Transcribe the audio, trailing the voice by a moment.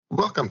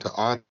Welcome to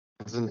Odds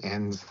and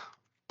Ends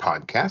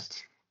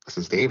podcast. This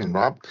is Dave and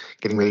Rob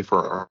getting ready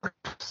for our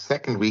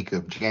second week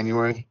of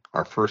January,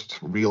 our first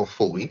real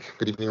full week.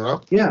 Good evening,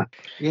 Rob. Yeah,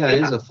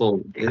 it is a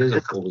full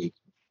week.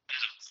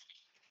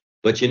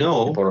 But it's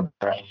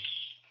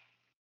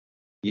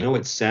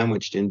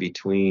sandwiched in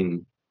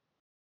between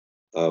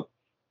a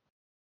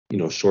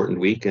shortened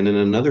week and then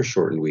another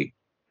shortened week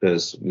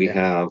because we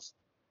have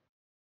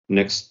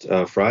next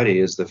Friday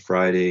is the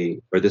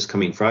Friday, or this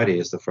coming Friday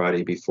is the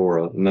Friday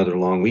before another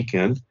long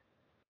weekend,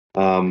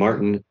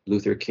 Martin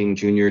Luther King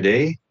Jr.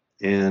 Day.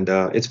 And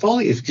it's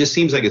falling. It just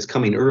seems like it's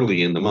coming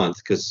early in the month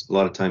because a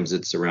lot of times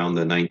it's around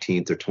the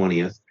 19th or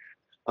 20th.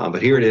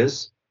 But here it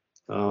is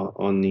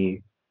on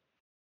the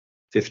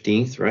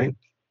 15th, right?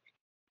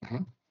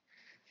 Mhm.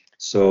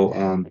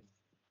 So,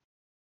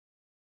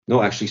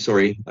 no, actually,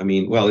 sorry. I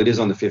mean, well, it is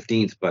on the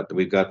 15th, but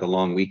we've got the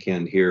long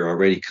weekend here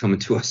already coming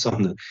to us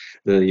on the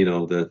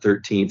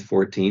 13th,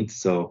 14th.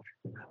 So,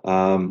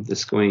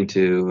 it's going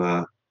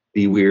to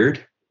be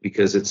weird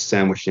because it's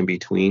sandwiched in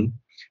between.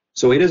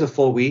 So it is a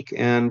full week,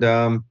 and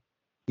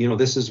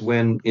this is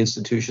when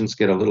institutions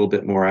get a little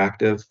bit more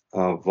active.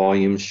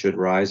 Volumes should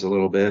rise a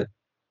little bit.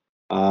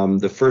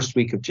 The first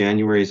week of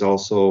January is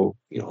also,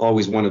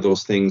 always one of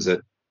those things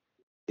that,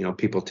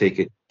 people take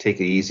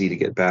it easy to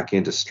get back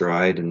into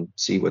stride and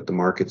see what the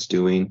market's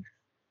doing.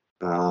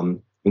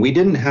 We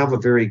didn't have a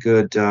very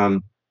good,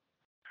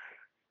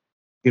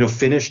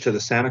 finish to the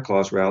Santa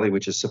Claus rally,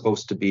 which is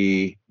supposed to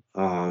be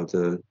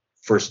the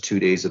first 2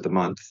 days of the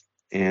month.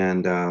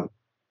 And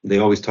they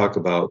always talk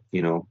about,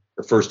 the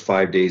first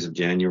 5 days of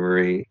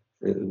January,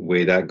 the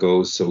way that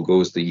goes, so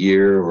goes the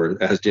year, or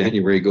as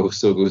January goes,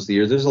 so goes the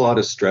year. There's a lot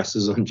of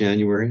stresses on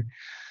January,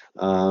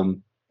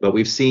 but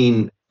we've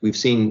seen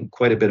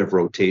quite a bit of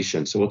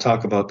rotation. So we'll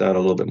talk about that a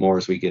little bit more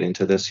as we get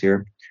into this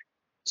here.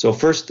 So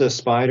first, the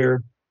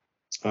spider,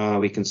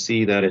 we can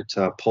see that it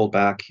pulled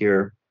back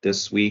here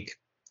this week.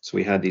 So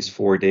we had these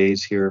 4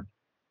 days here,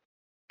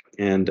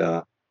 and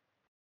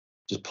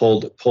just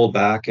pulled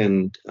back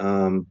and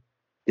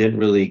didn't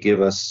really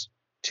give us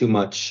too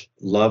much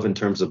love in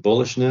terms of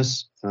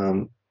bullishness.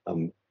 I'm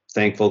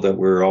thankful that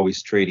we're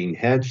always trading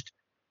hedged,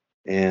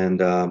 and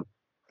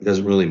it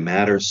doesn't really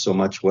matter so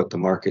much what the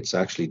market's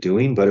actually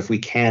doing, but if we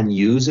can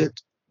use it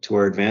to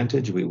our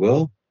advantage, we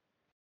will.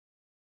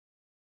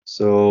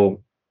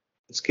 So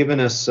it's given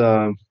us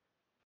a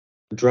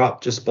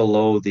drop just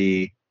below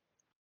the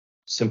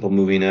simple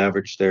moving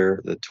average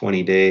there, the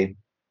 20-day.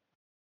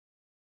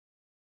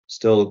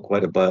 Still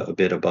quite a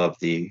bit above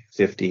the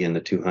 50 and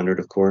the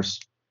 200, of course.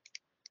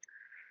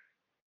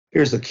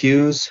 Here's the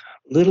Qs,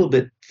 a little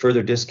bit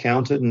further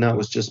discounted, and that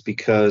was just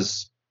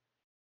because,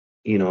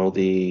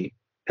 the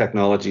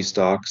technology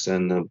stocks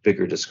and the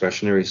bigger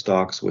discretionary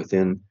stocks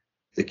within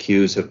the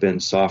Qs have been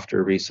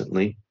softer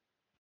recently.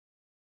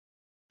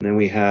 And then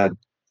we had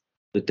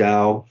the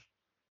Dow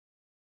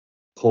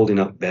holding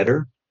up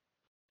better.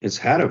 It's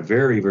had a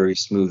very, very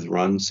smooth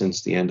run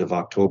since the end of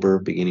October,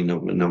 beginning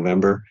of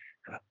November.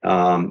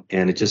 And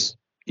it just,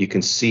 you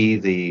can see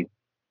the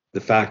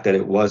fact that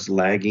it was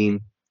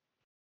lagging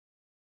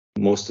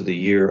most of the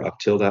year up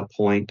till that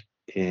point,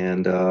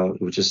 and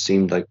it just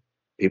seemed like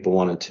people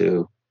wanted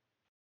to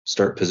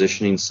start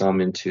positioning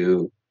some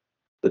into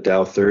the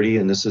Dow 30,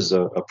 and this is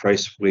a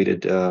price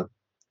weighted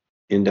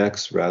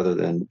index rather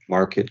than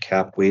market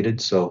cap weighted,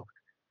 so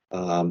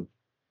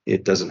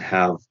it doesn't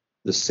have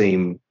the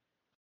same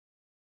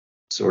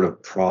sort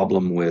of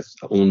problem with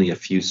only a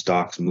few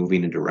stocks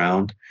moving it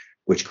around,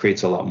 which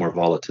creates a lot more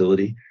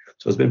volatility.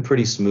 So it's been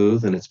pretty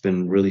smooth, and it's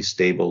been really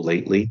stable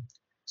lately.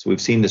 So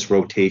we've seen this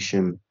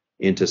rotation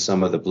into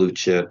some of the blue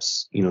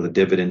chips, the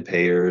dividend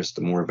payers,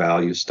 the more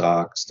value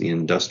stocks, the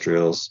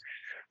industrials,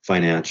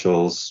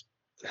 financials,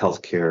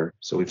 healthcare.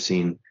 So we've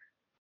seen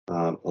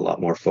a lot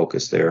more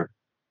focus there.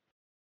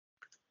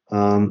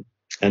 And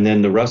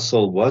then the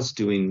Russell was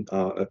doing,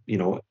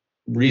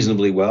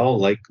 reasonably well,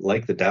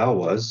 like the Dow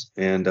was,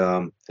 and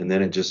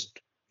then it just,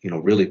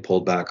 really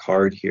pulled back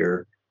hard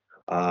here,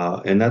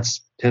 and that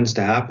tends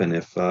to happen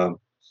if the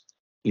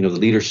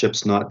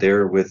leadership's not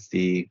there with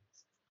the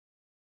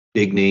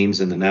big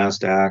names in the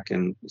NASDAQ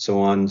and so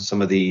on.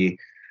 Some of the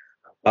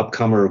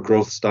upcomer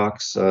growth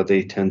stocks,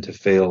 they tend to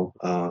fail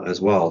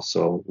as well.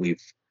 So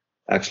we've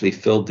actually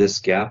filled this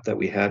gap that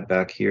we had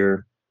back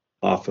here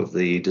off of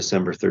the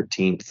December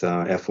 13th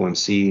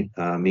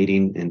FOMC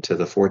meeting into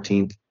the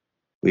 14th.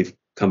 We've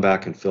come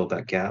back and filled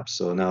that gap.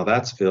 So now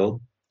that's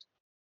filled.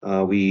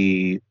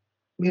 We,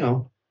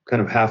 kind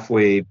of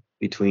halfway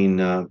between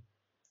the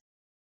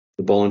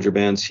Bollinger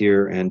Bands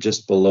here and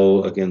just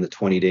below, again, the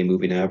 20-day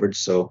moving average.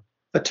 So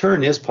a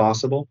turn is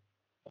possible.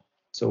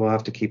 So we'll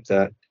have to keep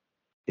that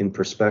in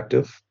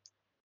perspective.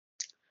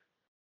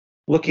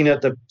 Looking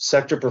at the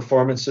sector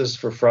performances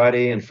for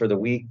Friday and for the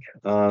week,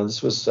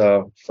 this was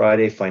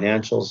Friday.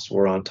 Financials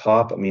were on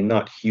top. I mean,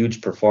 not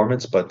huge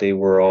performance, but they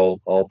were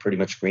all pretty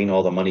much green.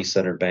 All the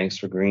money-centered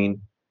banks were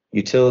green.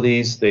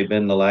 Utilities, they've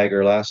been the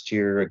lagger last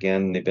year.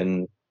 Again, they've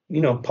been,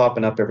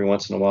 popping up every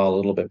once in a while a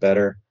little bit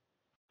better.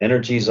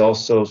 Energy is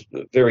also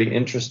very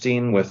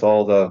interesting with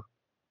all the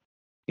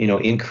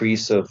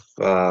increase of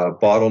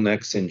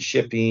bottlenecks in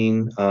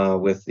shipping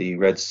with the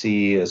Red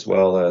Sea, as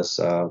well as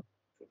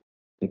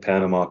in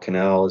Panama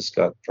Canal has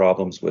got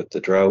problems with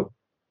the drought.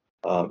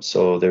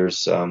 So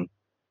there's a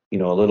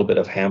little bit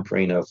of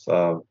hampering of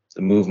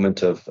the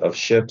movement of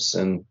ships,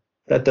 and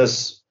that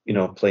does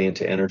play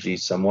into energy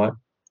somewhat.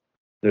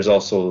 There's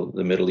also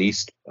the Middle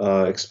East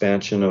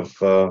expansion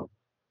of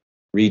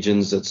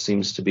regions that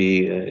seems to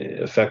be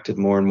affected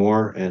more and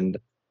more, and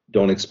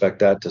don't expect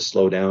that to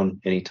slow down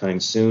anytime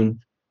soon.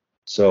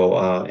 So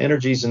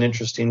energy is an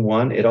interesting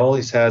one. It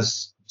always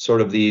has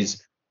sort of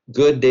these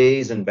good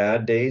days and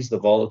bad days. The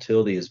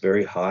volatility is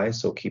very high,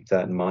 so keep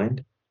that in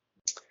mind.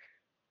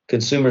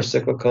 Consumer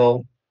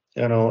cyclical,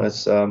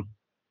 it's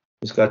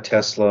got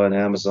Tesla and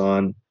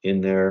Amazon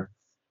in there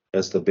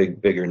as the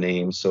bigger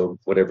names. So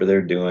whatever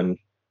they're doing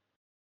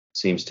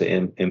seems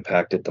to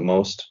impact it the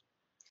most.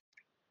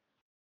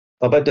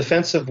 But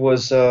defensive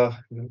was,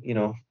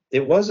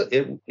 it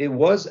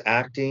was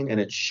acting, and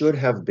it should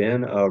have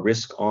been a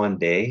risk on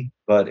day,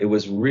 but it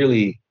was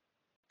really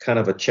kind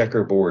of a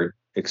checkerboard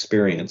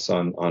experience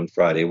on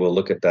Friday. We'll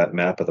look at that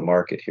map of the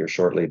market here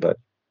shortly, but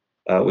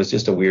it was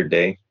just a weird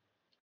day.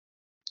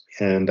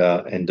 And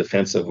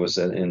defensive was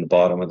in the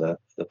bottom of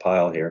the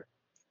pile here.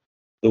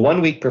 The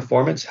 1 week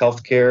performance,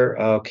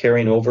 healthcare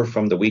carrying over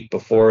from the week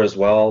before as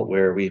well,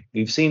 where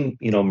we've seen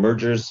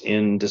mergers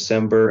in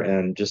December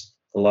and just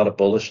a lot of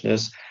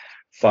bullishness.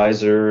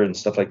 Pfizer and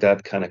stuff like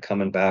that kind of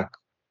coming back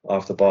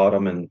off the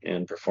bottom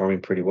and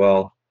performing pretty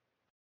well.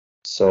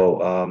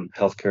 So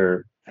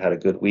healthcare had a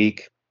good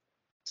week.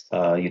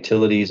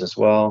 Utilities as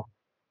well.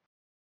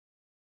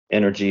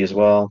 Energy as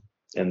well.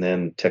 And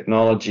then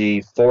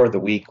technology for the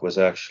week was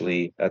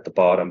actually at the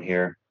bottom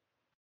here.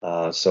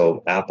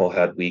 So Apple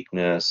had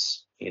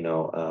weakness,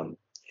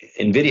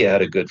 Nvidia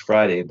had a good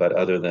Friday, but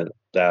other than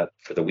that,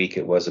 for the week,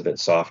 it was a bit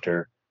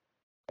softer.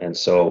 And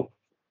so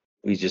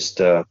we just,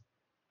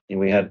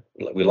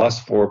 we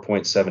lost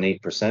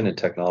 4.78% in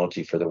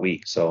technology for the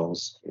week. So it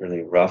was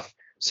really rough,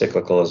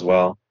 cyclical as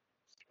well.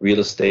 Real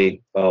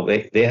estate, well,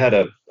 they had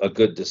a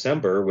good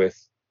December with,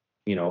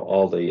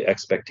 all the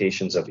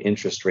expectations of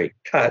interest rate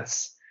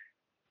cuts.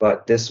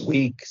 But this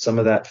week, some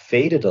of that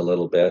faded a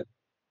little bit,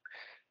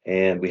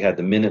 and we had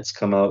the minutes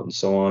come out and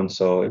so on.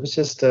 So it was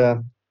just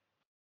a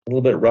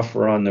little bit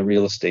rougher on the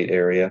real estate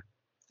area.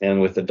 And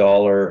with the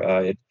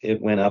dollar,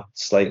 it went up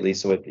slightly,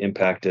 so it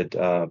impacted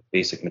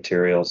basic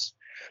materials.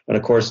 And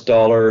of course,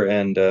 dollar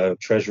and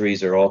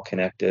treasuries are all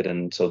connected.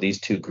 And so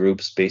these two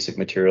groups, basic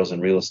materials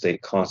and real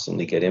estate,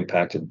 constantly get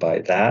impacted by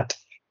that.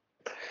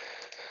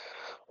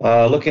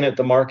 Looking at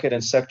the market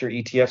and sector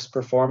ETFs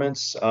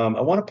performance,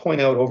 I want to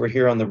point out over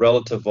here on the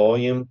relative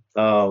volume,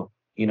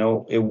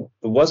 it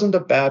wasn't a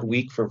bad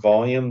week for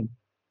volume.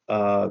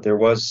 There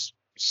was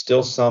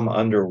still some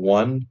under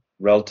one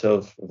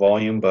relative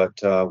volume,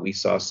 but we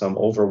saw some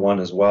over one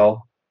as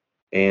well.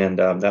 And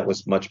that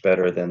was much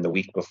better than the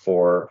week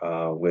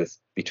before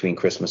between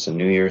Christmas and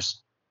New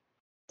Year's.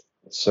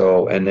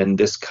 So, and then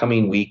this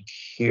coming week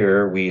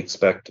here, we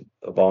expect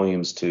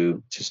volumes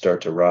to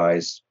start to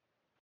rise.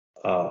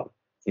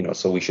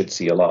 So we should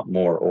see a lot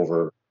more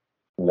over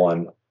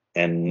one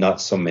and not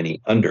so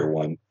many under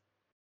one.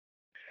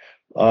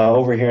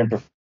 Over here in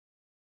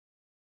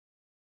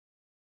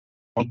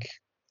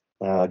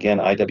again,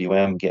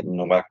 IWM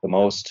getting whacked the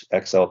most,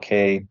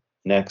 XLK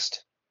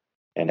next,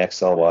 and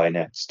XLY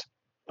next.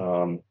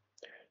 On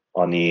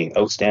the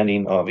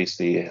outstanding,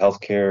 obviously,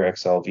 healthcare,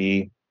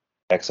 XLV,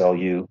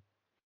 XLU,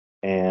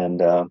 and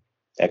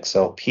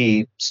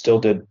XLP still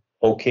did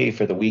okay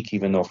for the week,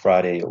 even though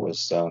Friday it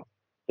was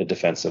the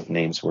defensive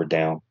names were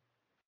down.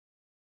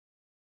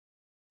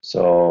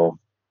 So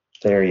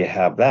there you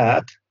have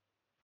that.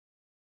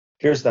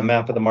 Here's the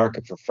map of the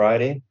market for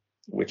Friday,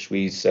 which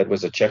we said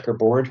was a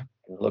checkerboard.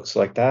 It looks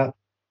like that.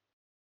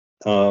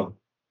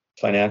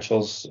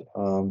 Financials,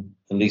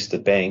 at least the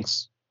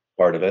banks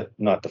part of it,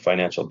 not the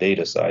financial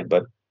data side,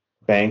 but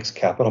banks,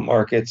 capital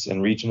markets,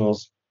 and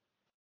regionals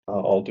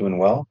all doing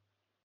well.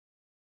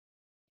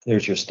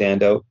 There's your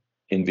standout,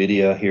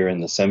 Nvidia here in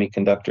the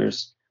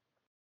semiconductors.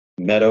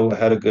 Meta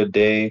had a good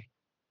day.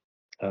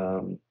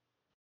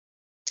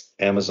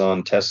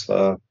 Amazon,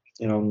 Tesla,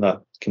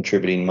 not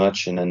contributing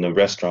much, and then the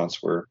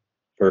restaurants were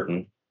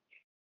hurting.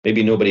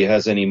 Maybe nobody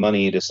has any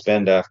money to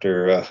spend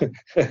after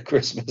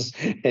Christmas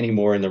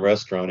anymore in the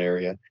restaurant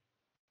area.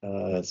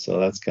 So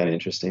that's kind of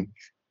interesting.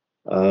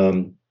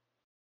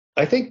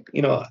 I think,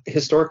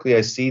 historically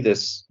I see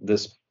this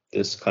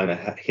kind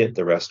of hit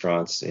the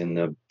restaurants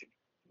in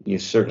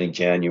certainly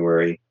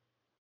January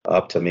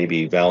up to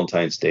maybe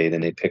Valentine's Day, then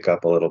they pick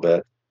up a little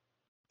bit.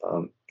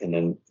 And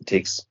then it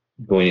takes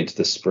going into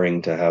the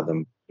spring to have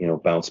them,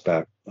 bounce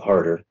back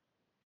harder.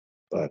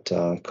 But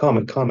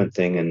common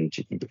thing in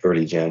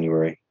early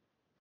January.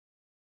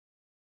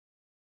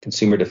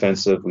 Consumer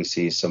defensive, we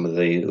see some of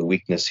the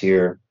weakness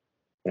here,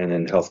 and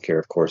then healthcare,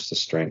 of course, the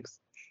strength.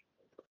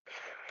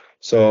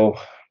 So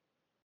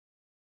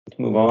let's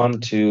move on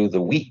to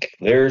the week.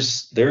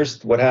 There's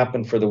what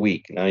happened for the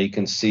week. Now you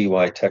can see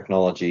why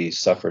technology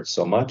suffered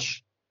so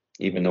much,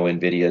 even though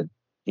Nvidia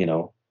you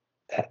know,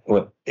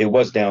 it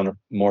was down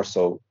more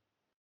so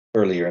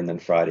earlier, and then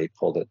Friday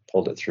pulled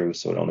it through,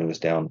 so it only was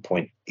down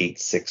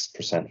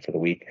 0.86% for the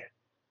week.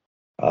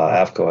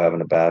 AVCO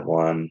having a bad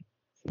one.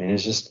 I mean,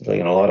 it's just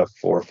a lot of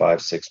 4, 5,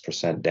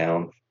 6%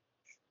 down.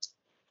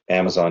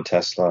 Amazon,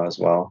 Tesla as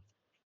well.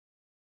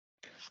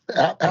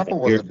 Apple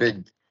was a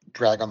big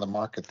drag on the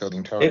market though the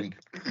entire week.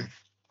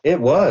 It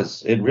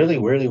was. It really,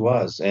 really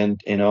was.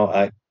 And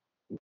I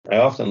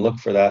often look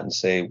for that and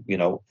say,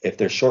 if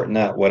they're shorting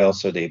that, what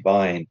else are they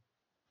buying?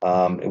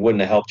 It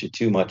wouldn't have helped you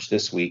too much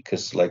this week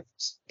because like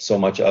so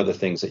much other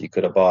things that you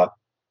could have bought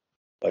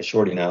by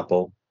shorting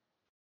Apple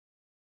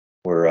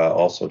were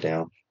also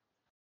down.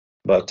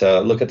 But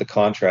look at the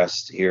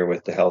contrast here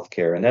with the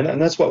healthcare,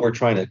 and that's what we're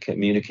trying to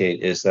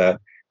communicate is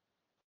that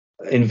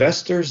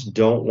investors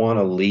don't want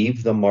to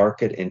leave the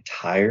market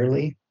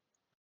entirely.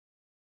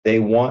 They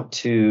want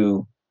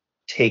to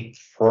take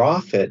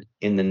profit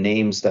in the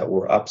names that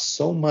were up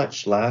so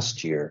much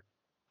last year.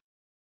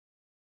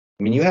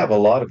 I mean, you have a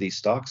lot of these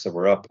stocks that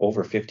were up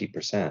over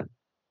 50%,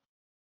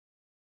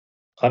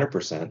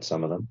 100%,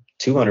 some of them,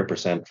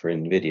 200% for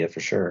NVIDIA for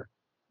sure.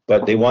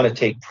 But they want to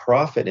take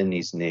profit in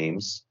these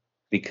names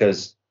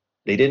because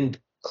they didn't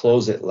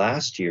close it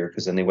last year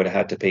because then they would have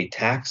had to pay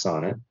tax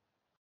on it.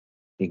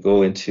 You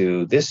go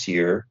into this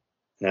year,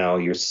 now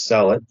you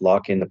sell it,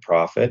 lock in the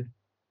profit,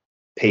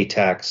 pay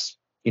tax,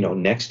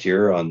 next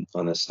year on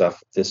the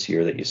stuff this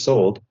year that you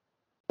sold,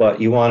 but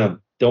you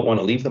don't want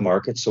to leave the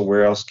market. So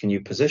where else can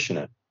you position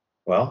it?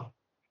 Well,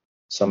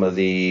 some of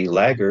the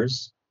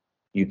laggers,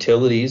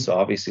 utilities,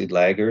 obviously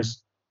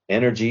laggers,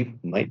 energy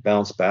might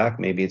bounce back,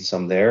 maybe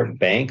some there.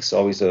 Banks,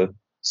 always a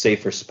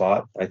safer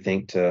spot, I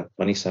think, to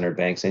money center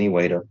banks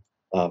anyway to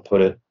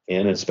put it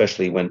in,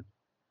 especially when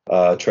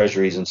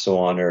treasuries and so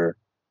on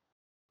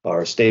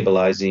are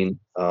stabilizing,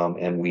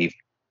 and we've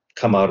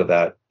come out of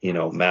that,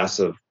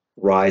 massive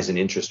rise in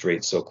interest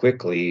rates so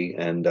quickly,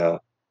 and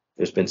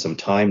there's been some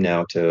time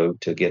now to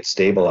get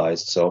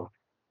stabilized. So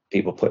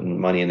people putting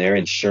money in there.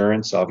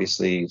 Insurance,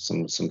 obviously,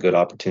 some good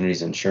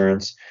opportunities in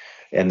insurance,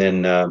 and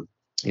then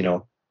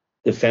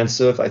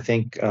defensive. I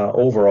think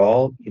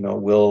overall,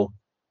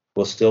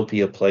 will still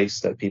be a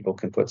place that people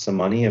can put some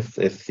money if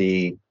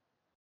they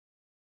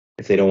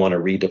don't want to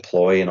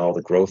redeploy in all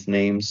the growth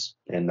names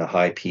and the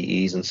high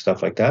PEs and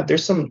stuff like that.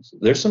 There's some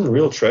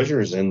real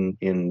treasures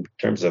in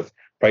terms of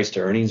price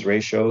to earnings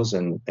ratios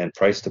and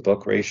price to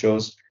book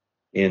ratios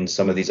in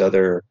some of these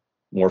other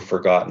more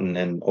forgotten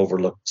and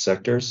overlooked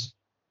sectors.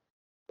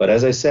 But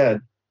as I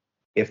said,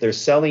 if they're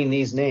selling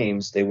these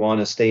names, they want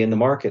to stay in the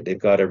market. They've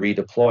got to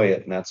redeploy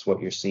it, and that's what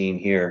you're seeing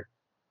here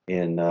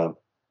in at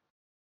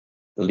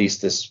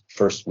least this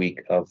first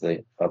week of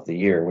the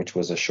year, which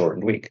was a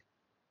shortened week.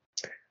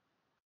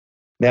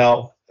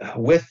 Now,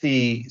 with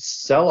the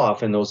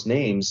sell-off in those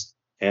names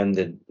and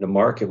the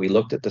market, we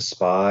looked at the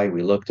SPY,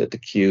 we looked at the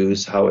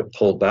Qs, how it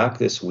pulled back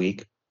this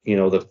week.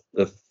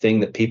 The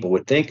thing that people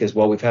would think is,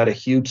 well, we've had a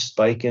huge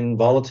spike in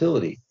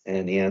volatility.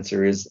 And the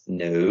answer is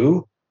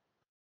no.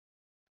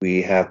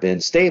 We have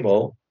been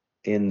stable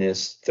in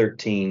this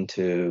 13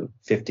 to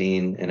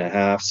 15 and a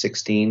half,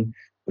 16.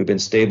 We've been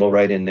stable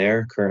right in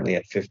there, currently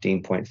at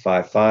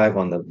 15.55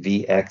 on the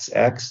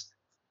VXX.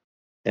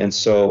 And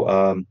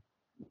so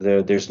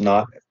there's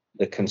not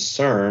the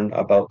concern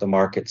about the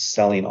market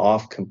selling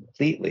off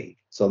completely.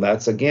 So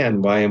that's,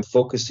 again, why I'm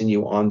focusing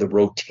you on the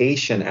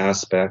rotation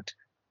aspect,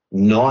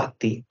 not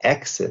the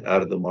exit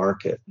out of the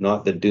market,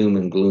 not the doom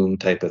and gloom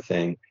type of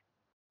thing.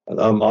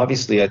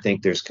 Obviously, I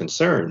think there's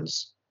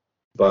concerns,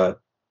 but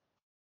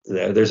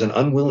there's an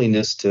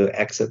unwillingness to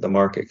exit the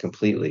market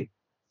completely.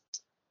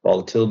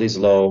 Volatility is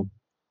low.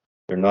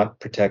 They're not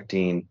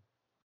protecting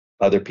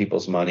other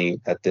people's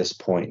money at this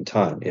point in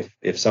time.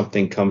 If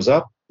something comes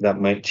up, that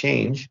might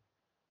change.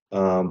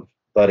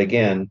 But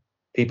again,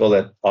 people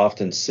that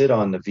often sit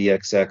on the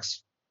VXX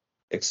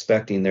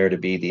expecting there to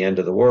be the end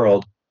of the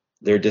world,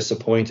 they're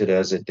disappointed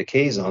as it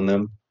decays on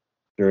them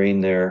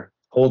during their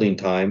holding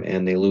time,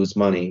 and they lose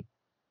money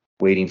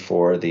waiting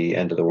for the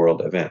end of the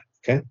world event.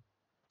 Okay.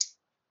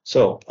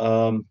 So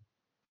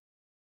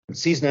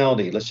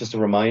seasonality, let's just a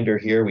reminder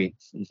here. We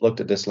looked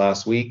at this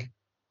last week.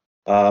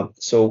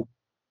 So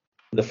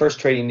the first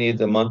trading day of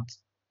the month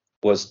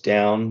was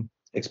down,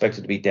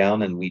 expected to be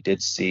down, and we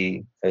did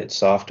see it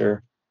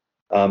softer.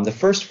 The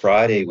first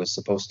Friday was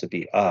supposed to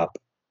be up,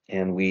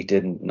 and we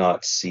did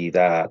not see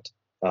that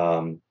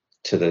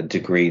to the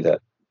degree that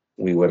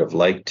we would have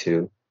liked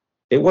to.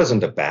 It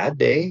wasn't a bad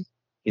day,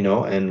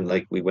 and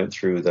like we went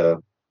through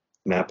the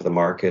map of the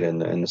market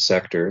and the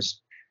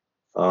sectors,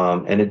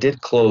 and it did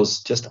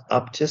close just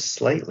up just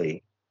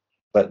slightly,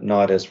 but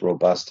not as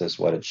robust as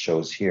what it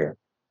shows here.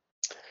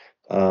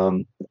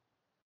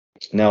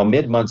 Now,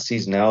 mid-month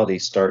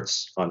seasonality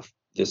starts on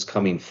this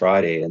coming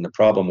Friday, and the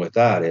problem with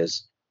that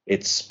is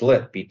it's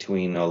split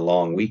between a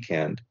long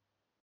weekend.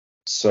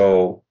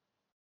 So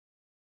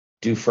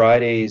do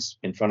Fridays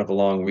in front of a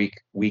long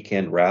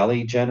weekend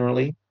rally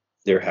generally?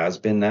 There has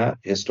been that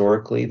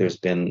historically. There's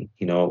been,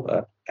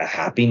 a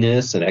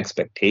happiness and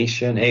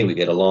expectation. Hey, we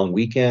get a long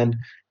weekend.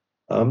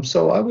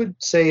 So I would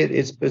say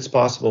it's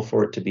possible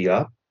for it to be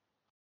up.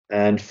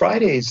 And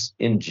Fridays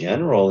in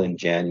general in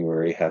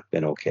January have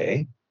been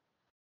okay.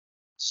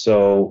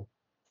 So,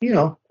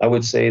 I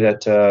would say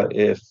that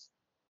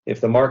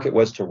if the market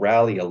was to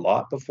rally a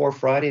lot before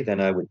Friday,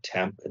 then I would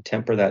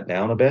temper that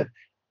down a bit.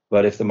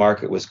 But if the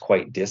market was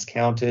quite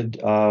discounted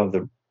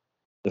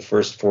the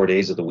first 4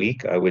 days of the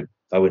week, I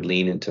would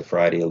lean into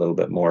Friday a little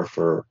bit more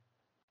for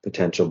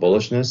potential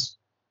bullishness.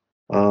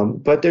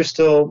 But there's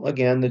still,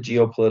 again, the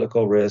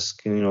geopolitical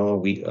risk. A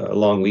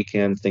long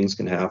weekend, things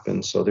can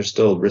happen, so there's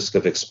still risk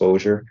of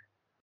exposure.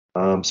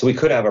 So we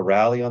could have a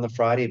rally on the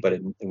Friday, but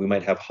we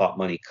might have hot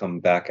money come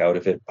back out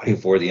of it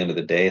before the end of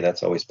the day.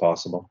 That's always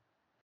possible.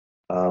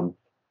 Um,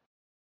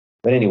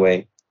 but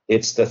anyway,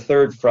 it's the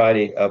third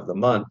Friday of the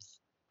month,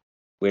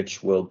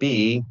 which will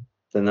be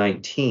the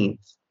 19th.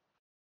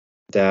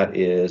 That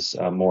is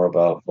more of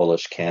a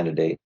bullish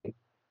candidate.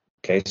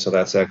 Okay, so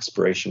that's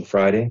Expiration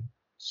Friday.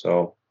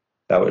 So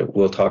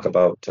we'll talk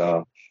about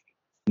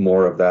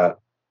more of that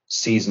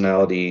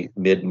seasonality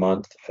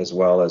mid-month as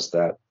well as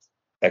that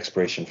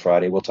Expiration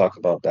Friday. We'll talk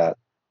about that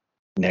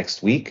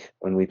next week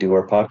when we do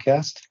our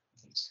podcast.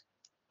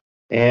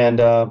 And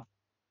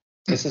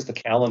this is the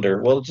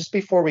calendar. Well, just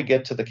before we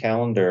get to the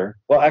calendar,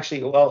 well,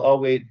 actually, I'll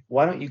wait.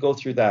 Why don't you go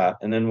through that,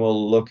 and then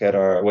we'll look at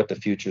what the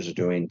futures are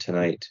doing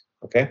tonight.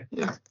 Okay?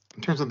 Yeah.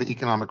 In terms of the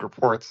economic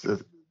reports,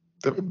 the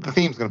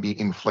theme is going to be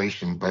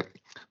inflation, but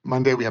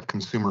Monday we have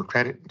consumer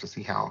credit to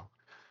see how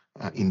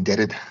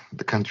indebted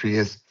the country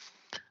is.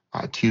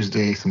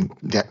 Tuesday, some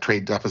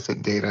trade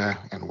deficit data,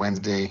 and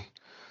Wednesday,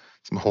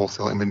 some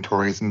wholesale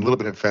inventories and a little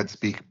bit of Fed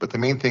speak. But the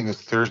main thing is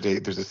Thursday,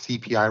 there's a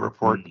CPI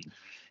report,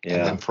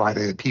 and then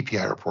Friday, the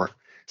PPI report.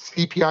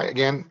 CPI,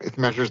 again, it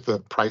measures the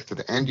price to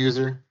the end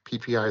user.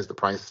 PPI is the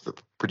price that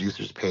the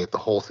producers pay at the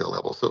wholesale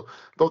level. So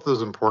both of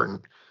those are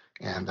important,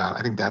 and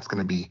I think that's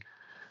going to be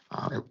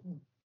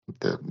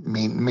the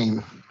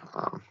main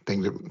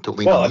thing to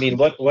lean on. Well, I mean,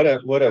 what a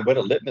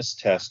litmus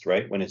test,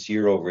 right? When it's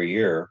year over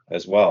year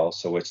as well.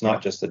 So it's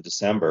not just the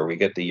December. We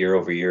get the year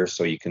over year,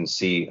 so you can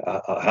see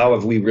how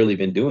have we really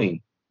been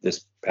doing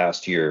this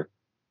past year.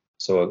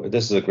 So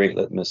this is a great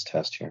litmus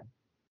test here.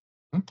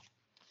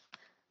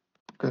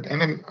 Good.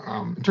 And then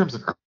in terms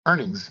of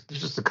earnings,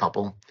 there's just a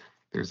couple.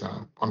 There's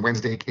on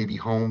Wednesday, KB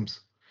Homes,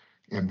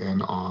 and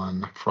then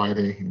on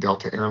Friday,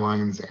 Delta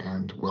Airlines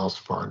and Wells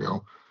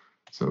Fargo.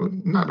 So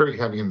not very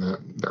heavy in the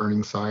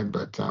earnings side,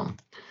 but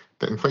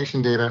the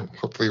inflation data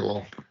hopefully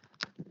will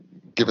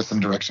give us some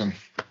direction.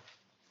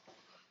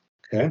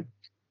 Okay,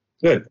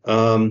 good.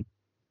 Well,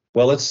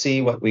 let's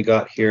see what we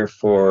got here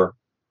for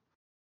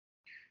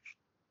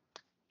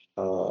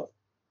the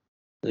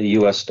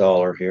U.S.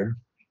 dollar here.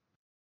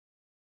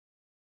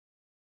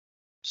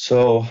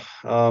 So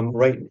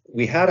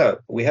we had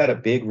a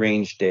big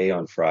range day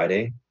on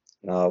Friday.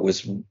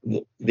 Was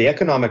the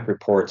economic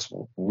reports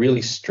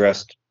really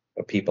stressed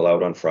people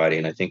out on Friday,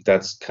 and I think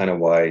that's kind of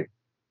why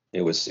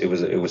it was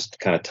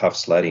kind of tough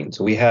sledding.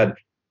 So we had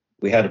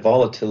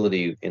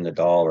volatility in the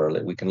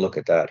dollar. We can look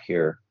at that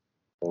here.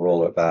 We'll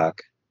roll it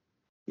back.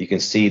 You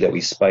can see that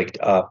we spiked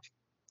up,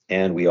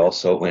 and we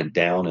also went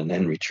down and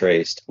then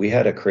retraced. We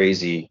had a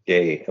crazy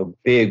day, a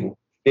big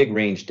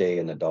range day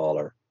in the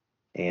dollar.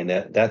 And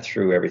that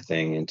threw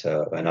everything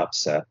into an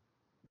upset.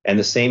 And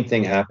the same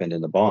thing happened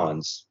in the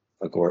bonds.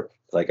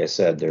 Like I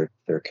said,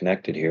 they're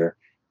connected here.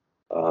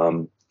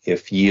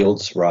 If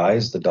yields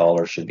rise, the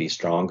dollar should be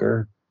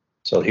stronger.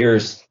 So you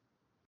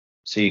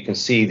can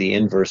see the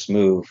inverse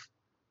move.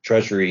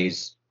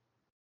 Treasuries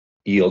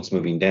yields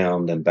moving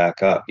down, then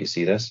back up. You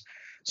see this?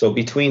 So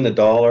between the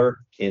dollar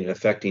in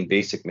affecting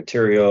basic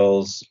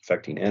materials,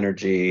 affecting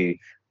energy,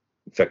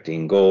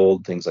 affecting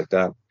gold, things like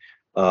that.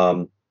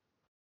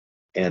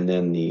 And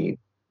then the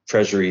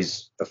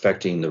treasuries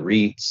affecting the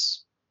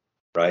REITs,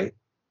 right?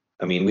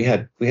 I mean, we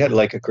had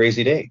like a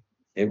crazy day.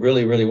 It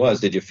really, really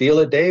was. Did you feel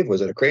it, Dave?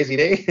 Was it a crazy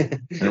day?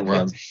 It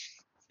was.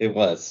 It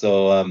was.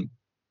 So,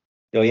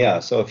 yeah.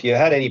 So if you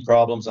had any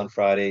problems on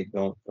Friday,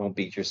 don't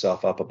beat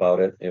yourself up about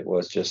it. It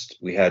was just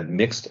we had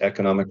mixed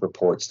economic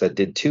reports that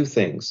did two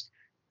things.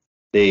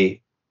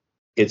 It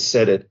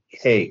said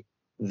hey,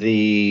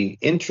 the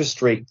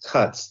interest rate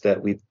cuts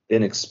that we've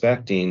been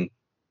expecting,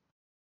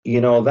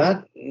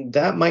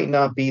 that might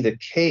not be the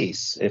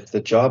case if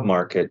the job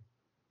market,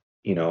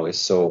 is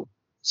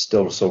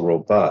still so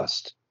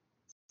robust.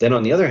 Then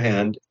on the other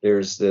hand,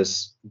 there's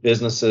this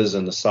businesses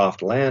and the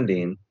soft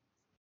landing.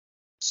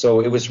 So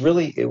it was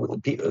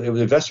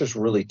investors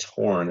were really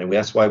torn, and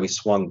that's why we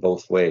swung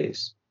both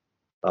ways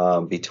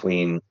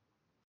between,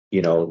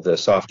 the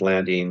soft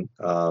landing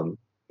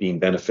being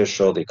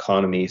beneficial, the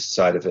economy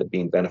side of it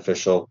being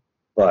beneficial,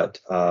 but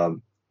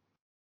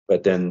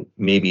then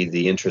maybe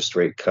the interest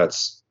rate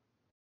cuts.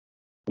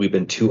 We've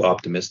been too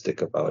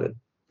optimistic about it,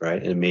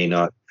 right? And it may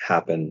not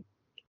happen.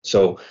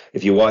 So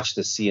if you watch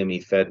the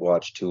CME Fed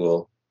Watch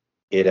tool,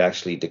 it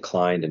actually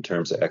declined in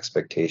terms of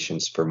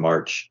expectations for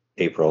March,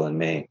 April, and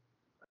May.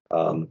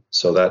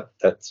 So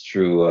that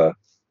threw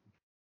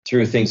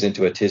things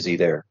into a tizzy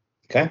there.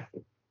 Okay.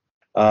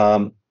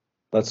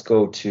 let's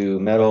go to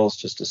metals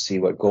just to see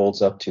what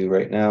gold's up to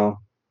right now.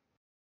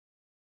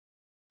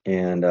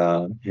 And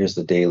here's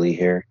the daily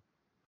here.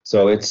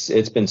 So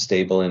it's been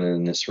stable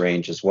in this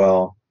range as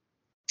well.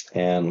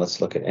 And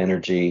let's look at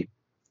energy.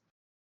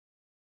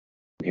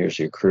 Here's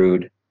your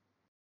crude.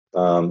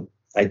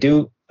 I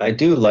do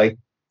like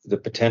the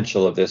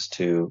potential of this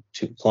to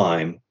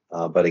climb,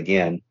 but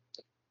again,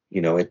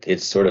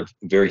 it's sort of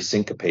very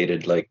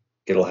syncopated. Like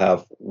it'll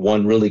have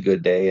one really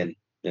good day and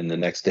the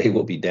next day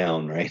will be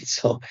down, right?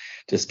 So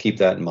just keep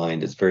that in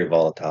mind. It's very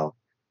volatile,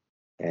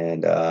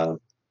 and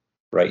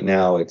right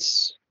now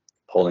it's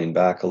pulling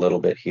back a little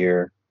bit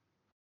here.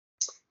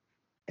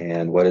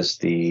 And let's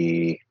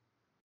go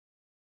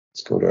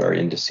to our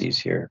indices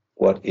here.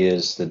 What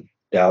is the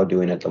Dow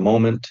doing at the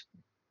moment?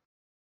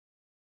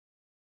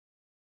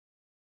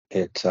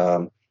 It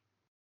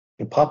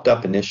popped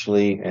up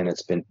initially and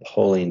it's been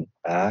pulling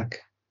back.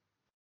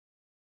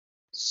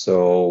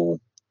 So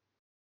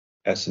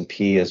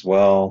S&P as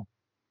well,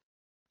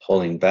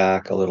 pulling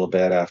back a little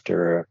bit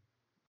after a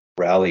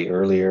rally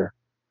earlier.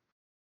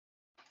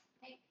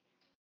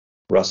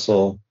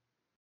 Russell,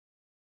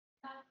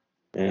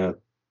 yeah,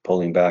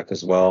 pulling back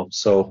as well.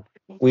 So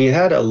we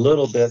had a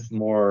little bit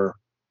more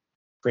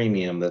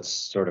premium that's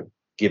sort of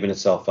given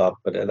itself up,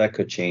 but that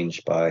could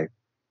change by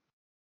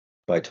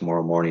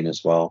tomorrow morning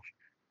as well.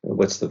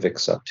 What's the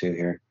VIX up to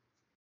here?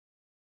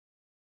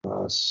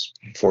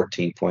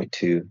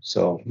 14.2,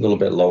 so a little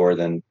bit lower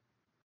than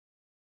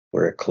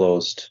where it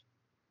closed.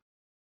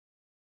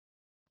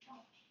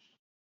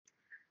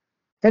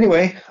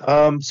 Anyway,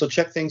 so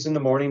check things in the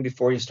morning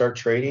before you start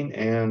trading,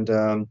 and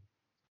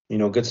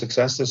good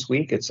success this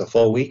week. It's a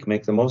full week,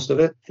 make the most of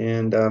it,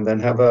 and then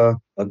have a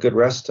good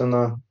rest on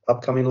the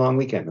upcoming long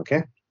weekend.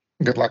 Okay.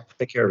 Good luck.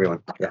 Take care,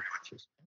 everyone. Yeah.